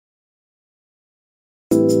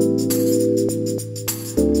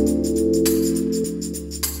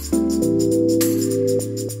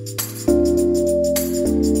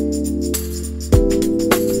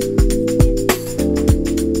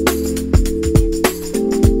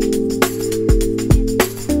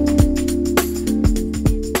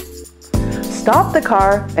Stop the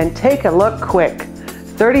car and take a look quick.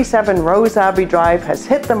 37 Rose Abbey Drive has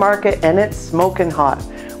hit the market and it's smoking hot.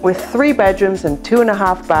 With 3 bedrooms and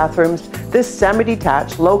 2.5 bathrooms, this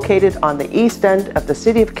semi-detached located on the east end of the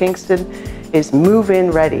city of Kingston is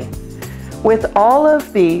move-in ready. With all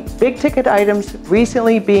of the big ticket items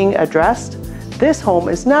recently being addressed, this home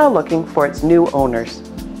is now looking for its new owners.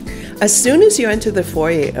 As soon as you enter the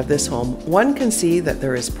foyer of this home, one can see that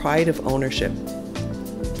there is pride of ownership.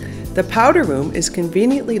 The powder room is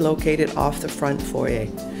conveniently located off the front foyer.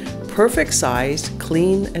 Perfect size,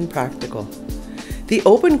 clean and practical. The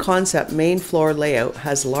open concept main floor layout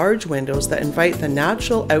has large windows that invite the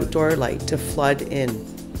natural outdoor light to flood in.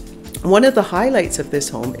 One of the highlights of this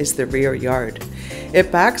home is the rear yard. It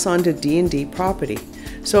backs onto D&D property,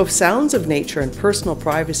 so if sounds of nature and personal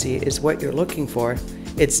privacy is what you're looking for,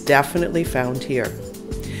 it's definitely found here.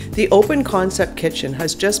 The open concept kitchen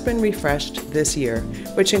has just been refreshed this year,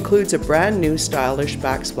 which includes a brand new stylish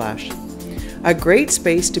backsplash. A great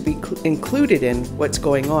space to be included in what's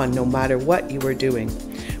going on no matter what you are doing.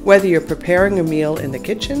 Whether you're preparing a meal in the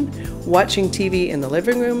kitchen, watching TV in the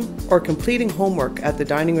living room, or completing homework at the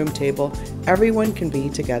dining room table, everyone can be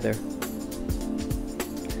together.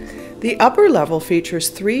 The upper level features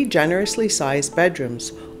 3 generously sized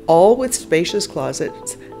bedrooms, all with spacious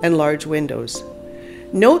closets and large windows.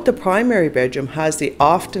 Note the primary bedroom has the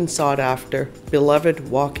often sought after, beloved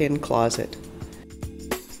walk-in closet.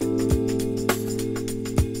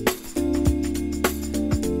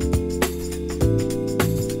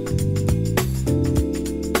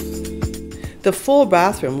 The full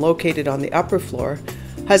bathroom located on the upper floor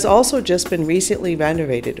has also just been recently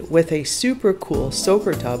renovated with a super cool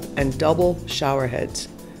soaker tub and double shower heads.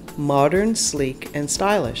 Modern, sleek, and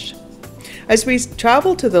stylish. As we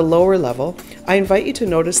travel to the lower level, I invite you to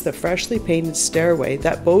notice the freshly painted stairway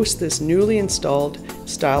that boasts this newly installed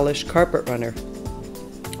stylish carpet runner.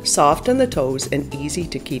 Soft on the toes and easy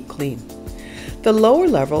to keep clean. The lower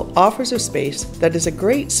level offers a space that is a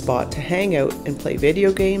great spot to hang out and play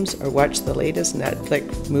video games or watch the latest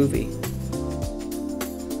Netflix movie.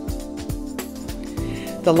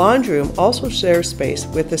 The laundry room also shares space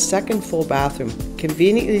with the second full bathroom,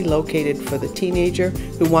 conveniently located for the teenager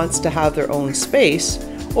who wants to have their own space,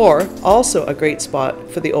 or also a great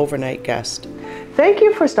spot for the overnight guest. Thank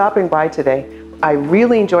you for stopping by today. I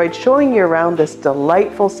really enjoyed showing you around this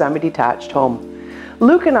delightful semi-detached home.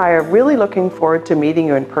 Luke and I are really looking forward to meeting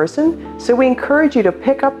you in person, so we encourage you to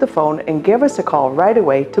pick up the phone and give us a call right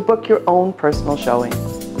away to book your own personal showing.